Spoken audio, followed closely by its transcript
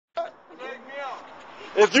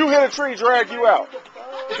If you hit a tree, drag you out.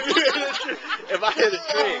 If I hit a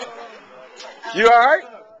tree. You all right?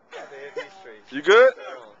 You good?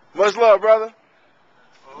 Much love, brother.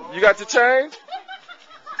 You got your change?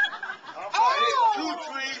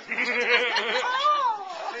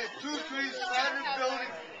 Two trees, side of the building,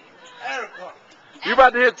 and a car. You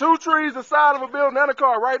about to hit 2 trees, the side of a building, and a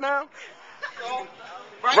car right now?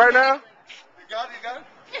 Right now? You got it?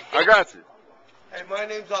 I got you. Hey, my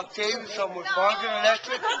name's Octavius. I'm with Bargain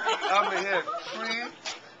Electric. I'm gonna hit a tree,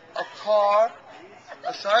 a car,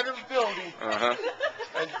 a side of a building, Uh-huh.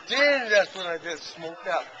 and then that's when I get smoked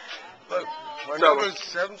out. But my So- number is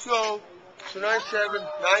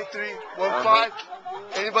 720-297-9315.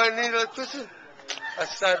 Anybody need electricity?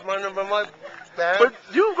 That's my number, my band. But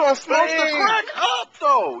you gonna smoke the Hey. crack up,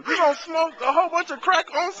 though. You gonna smoke a whole bunch of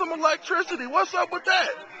crack on some electricity. What's up with that?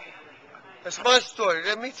 That's my story.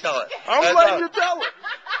 Let me tell it. I'm That's letting all. you tell it.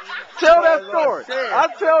 Tell that That's what I'm story. saying. I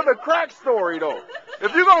tell the crack story, though.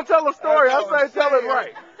 If you gonna tell a story, I That's what say I'm tell it saying.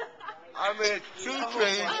 right. I made 2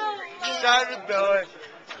 trees, side of the building,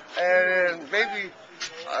 and then maybe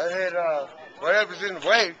I hit whatever's in the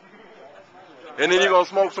way. And then you gonna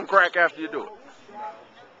smoke some crack after you do it.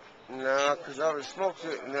 No, because I already smoked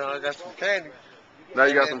it, and now I got some candy. Now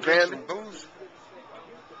you got And some candy? Some booze.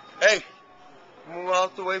 Hey, move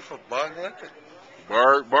out the way for Bargain Electric.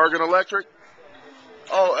 Bargain Electric?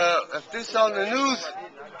 Oh, if this on the news,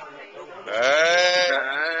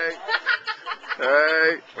 hey,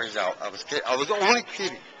 Hey. where's out? I was kidding. I was only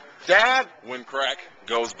kidding. Dad, When crack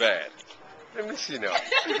goes bad. let me see now.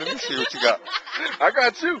 Let me see what you got. I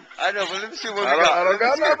got you. I know, but let me see what I we got. don't Let me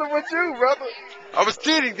got see. nothing but you, brother. I was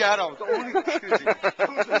kidding, Dad. I was only kidding.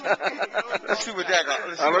 Let's see what Dad got.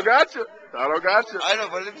 Let's see I don't what- got you. I don't got you. I know,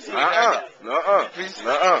 but let me see what Dad got. Please.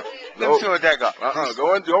 Let me see what Dad got.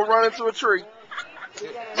 Go run into a tree.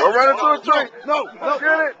 Go run into a tree. No.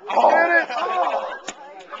 Get it. Get it.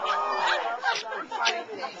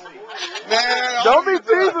 Man, Don't be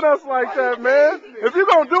teasing us like that, man. If you're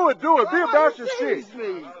gonna do it, do it. Be about your shit.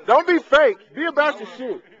 Don't be fake. Be about your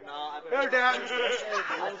shit. Here, Dad.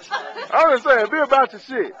 I'm just saying, be about your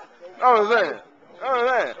shit. I'm just saying.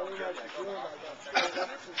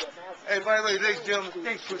 Hey, by the way, ladies and gentlemen,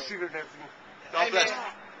 thanks for the cigarette and everything. God bless.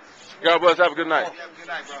 God bless. Have a good night.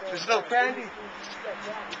 There's no candy.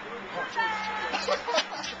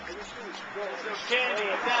 Candy,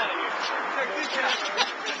 it's out of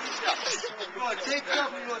You want to take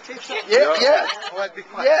something? You want to take something? Yeah. All right, be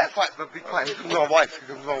quiet. Be quiet, but be quiet. Here comes my wife.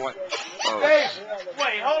 Here comes my wife. Oh. Hey! here.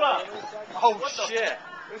 Wait, hold up. Oh, What the shit.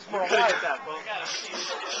 This is my wife. Get that, folks.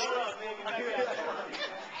 Hold up, baby.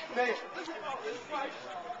 Hey.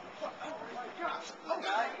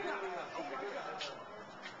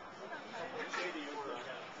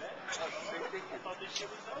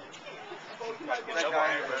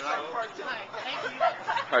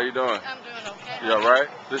 How you doing? I'm doing okay. You all right?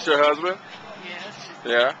 This your husband? Yes.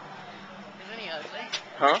 Yeah. Isn't he ugly?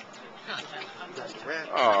 Huh? Red.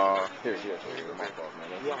 Oh. Here. My fault, man.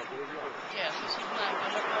 Yes, this is not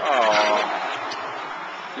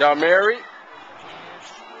Oh. Y'all married? Yes.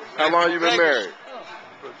 How long you been married?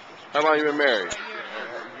 How long you been married?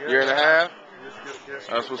 Year and a half?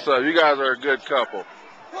 That's what's up. You guys are a good couple.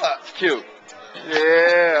 What? Cute.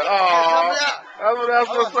 Yeah. Oh. That's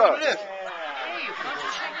what's up.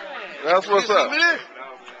 That's what's up.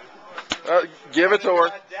 Give it to her.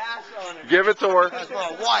 Give it to her. That's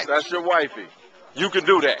my wife. That's your wifey. You can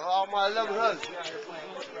do that. Oh, my loving husband.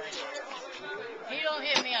 He don't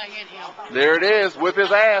hit me, I hit him. There it is. Whip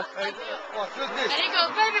his ass. Hey, watch And this. he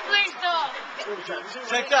goes, baby, please stop.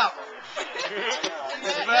 Check out. That's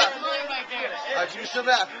Check it mine out. right there. All right, give me some of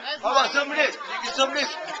that. How about some of this? Get some of this.